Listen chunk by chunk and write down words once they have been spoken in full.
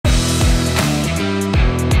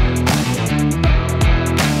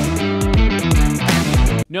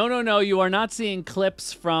No, you are not seeing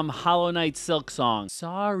clips from Hollow Knight Silksong.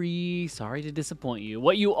 Sorry to disappoint you.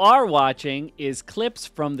 What you are watching is clips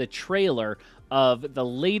from the trailer of the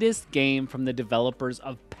latest game from the developers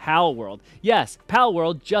of Palworld. Yes,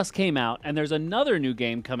 Palworld just came out, and there's another new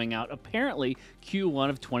game coming out, apparently Q1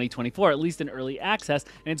 of 2024, at least in early access,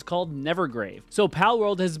 and it's called Nevergrave. So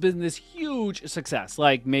Palworld has been this huge success,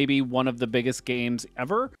 like maybe one of the biggest games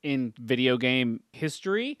ever in video game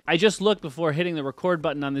history. I just looked before hitting the record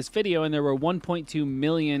button on this video, and there were 1.2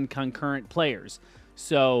 million concurrent players.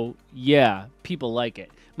 So yeah, people like it.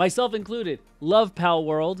 Myself included, love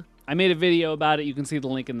Palworld. I made a video about it. You can see the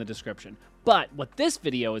link in the description. But what this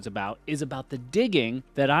video is about the digging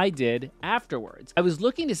that I did afterwards. I was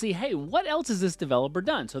looking to see, hey, what else has this developer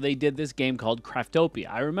done? So they did this game called Craftopia.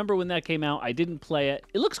 I remember when that came out. I didn't play it.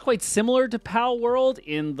 It looks quite similar to Palworld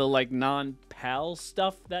in the like non-Pal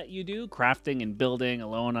stuff that you do, crafting and building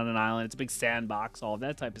alone on an island. It's a big sandbox, all of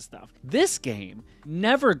that type of stuff. This game,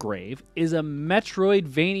 Nevergrave, is a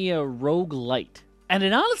Metroidvania roguelite. And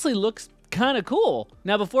it honestly looks kind of cool.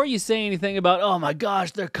 Now, before you say anything about, oh my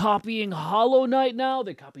gosh, they're copying Hollow Knight now,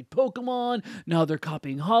 they copied Pokemon, now they're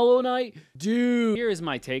copying Hollow Knight. Dude, here is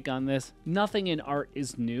my take on this. Nothing in art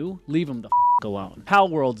is new. Leave them the f alone.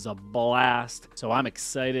 Palworld is a blast, so I'm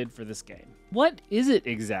excited for this game. What is it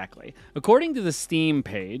exactly? According to the Steam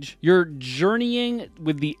page, you're journeying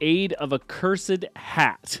with the aid of a cursed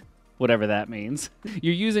hat. Whatever that means.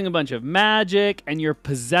 You're using a bunch of magic, and you're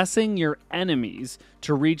possessing your enemies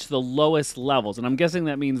to reach the lowest levels. And I'm guessing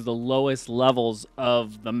that means the lowest levels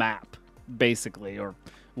of the map, basically, or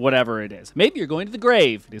whatever it is. Maybe you're going to the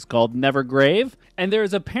grave. It is called Nevergrave. And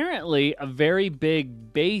there's apparently a very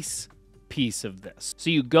big base piece of this. So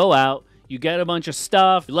you go out, you get a bunch of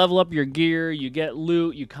stuff, you level up your gear, you get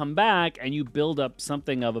loot, you come back, and you build up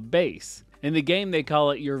something of a base. In the game, they call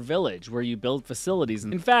it your village, where you build facilities.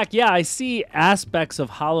 In fact, yeah, I see aspects of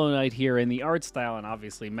Hollow Knight here in the art style and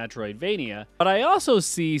obviously Metroidvania, but I also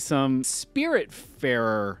see some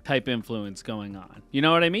Spiritfarer type influence going on. You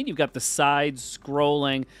know what I mean? You've got the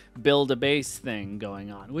side-scrolling build-a-base thing going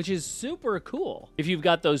on, which is super cool. If you've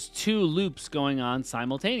got those two loops going on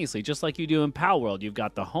simultaneously, just like you do in Palworld. You've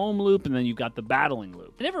got the home loop, and then you've got the battling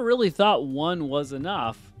loop. I never really thought one was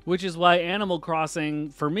enough, which is why Animal Crossing,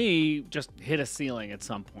 for me, just hit a ceiling at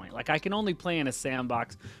some point. Like, I can only play in a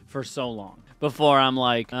sandbox for so long before I'm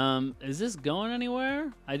like, is this going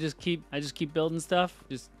anywhere? I just keep building stuff.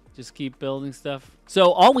 Just keep building stuff.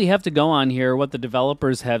 So all we have to go on here, what the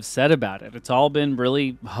developers have said about it. It's all been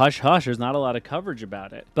really hush-hush. There's not a lot of coverage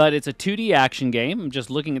about it. But it's a 2D action game. I'm just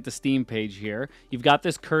looking at the Steam page here. You've got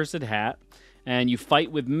this cursed hat, and you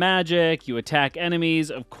fight with magic, you attack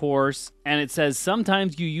enemies, of course, and it says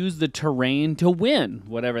sometimes you use the terrain to win,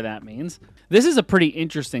 whatever that means. This is a pretty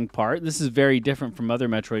interesting part. This is very different from other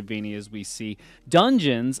Metroidvanias we see.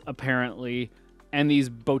 Dungeons, apparently, and these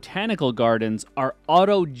botanical gardens are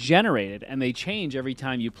auto-generated, and they change every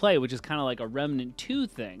time you play, which is kind of like a Remnant 2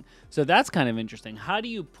 thing. So that's kind of interesting. How do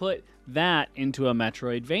you put that into a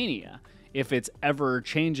Metroidvania if it's ever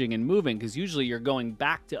changing and moving? Because usually you're going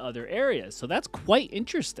back to other areas. So that's quite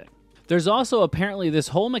interesting. There's also apparently this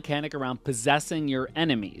whole mechanic around possessing your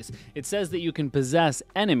enemies. It says that you can possess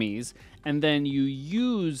enemies, and then you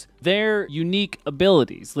use their unique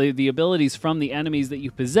abilities, the abilities from the enemies that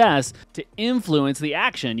you possess, to influence the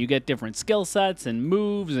action. You get different skill sets and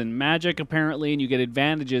moves and magic, apparently, and you get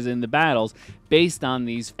advantages in the battles based on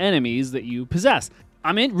these enemies that you possess.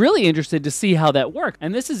 I'm really interested to see how that works.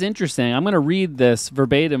 And this is interesting. I'm going to read this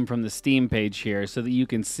verbatim from the Steam page here so that you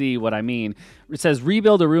can see what I mean. It says,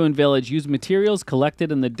 rebuild a ruined village. Use materials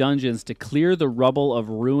collected in the dungeons to clear the rubble of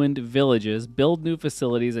ruined villages, build new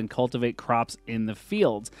facilities, and cultivate crops in the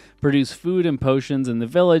fields. Produce food and potions in the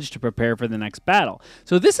village to prepare for the next battle.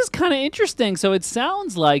 So this is kind of interesting. So it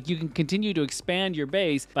sounds like you can continue to expand your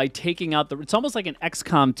base by taking out it's almost like an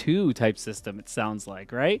XCOM 2 type system, it sounds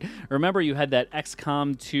like, right? Remember, you had that XCOM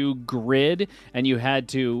 2 grid, and you had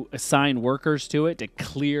to assign workers to it to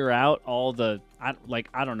clear out all the, I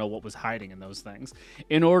don't know what was hiding in those things,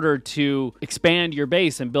 in order to expand your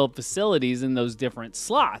base and build facilities in those different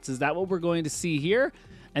slots. Is that what we're going to see here?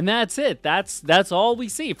 And that's it. That's all we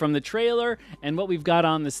see from the trailer and what we've got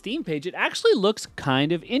on the Steam page. It actually looks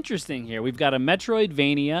kind of interesting here. We've got a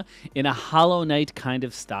Metroidvania in a Hollow Knight kind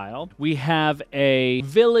of style. We have a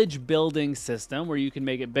village building system where you can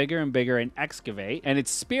make it bigger and bigger and excavate. And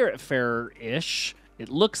it's Spiritfarer-ish. It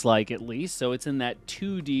looks like, at least. So it's in that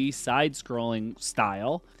 2D side-scrolling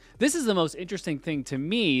style. This is the most interesting thing to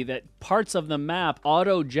me, that parts of the map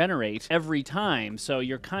auto-generate every time, so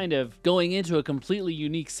you're kind of going into a completely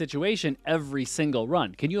unique situation every single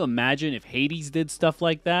run. Can you imagine if Hades did stuff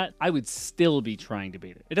like that? I would still be trying to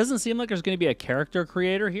beat it. It doesn't seem like there's going to be a character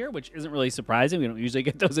creator here, which isn't really surprising. We don't usually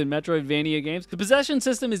get those in Metroidvania games. The possession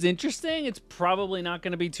system is interesting. It's probably not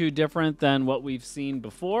going to be too different than what we've seen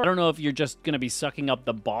before. I don't know if you're just going to be sucking up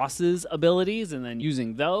the boss's abilities and then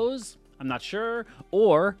using those. I'm not sure.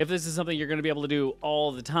 Or if this is something you're going to be able to do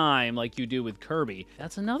all the time like you do with Kirby.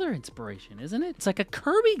 That's another inspiration, isn't it? It's like a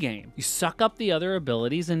Kirby game. You suck up the other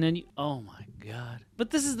abilities and then you... Oh my God.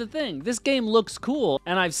 But this is the thing. This game looks cool,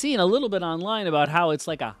 and I've seen a little bit online about how it's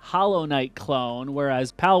like a Hollow Knight clone,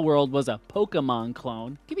 whereas Palworld was a Pokemon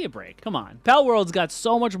clone. Give me a break. Come on. Palworld's got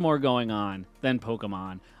so much more going on than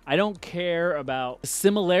Pokemon. I don't care about the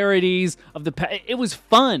similarities of the... It was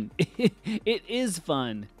fun. It is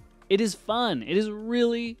fun. It is fun. It is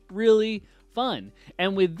really, really fun.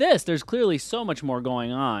 And with this, there's clearly so much more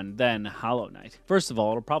going on than Hollow Knight. First of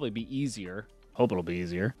all, it'll probably be easier. Hope it'll be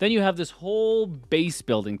easier. Then you have this whole base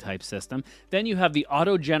building type system. Then you have the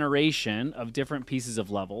auto generation of different pieces of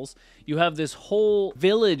levels. You have this whole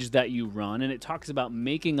village that you run, and it talks about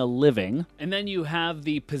making a living. And then you have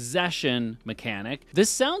the possession mechanic. This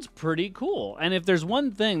sounds pretty cool. And if there's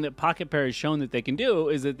one thing that PocketPair has shown that they can do,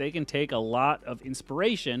 is that they can take a lot of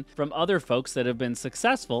inspiration from other folks that have been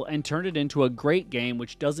successful and turn it into a great game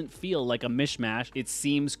which doesn't feel like a mishmash. It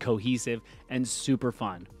seems cohesive and super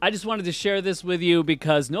fun. I just wanted to share this with you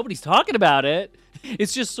because nobody's talking about it.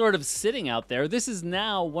 It's just sort of sitting out there. This is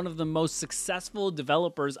now one of the most successful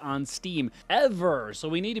developers on Steam ever, so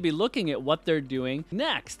we need to be looking at what they're doing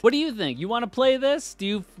next. What do you think? You want to play this? Do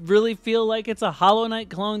you really feel like it's a Hollow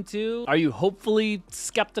Knight clone too? Are you hopefully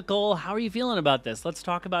skeptical? How are you feeling about this? Let's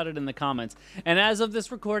talk about it in the comments. And as of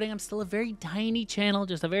this recording, I'm still a very tiny channel,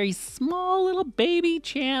 just a very small little baby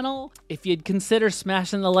channel. If you'd consider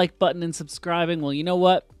smashing the like button and subscribing, well, you know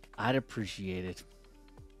what? I'd appreciate it.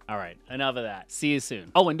 All right, enough of that. See you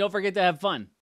soon. Oh, and don't forget to have fun.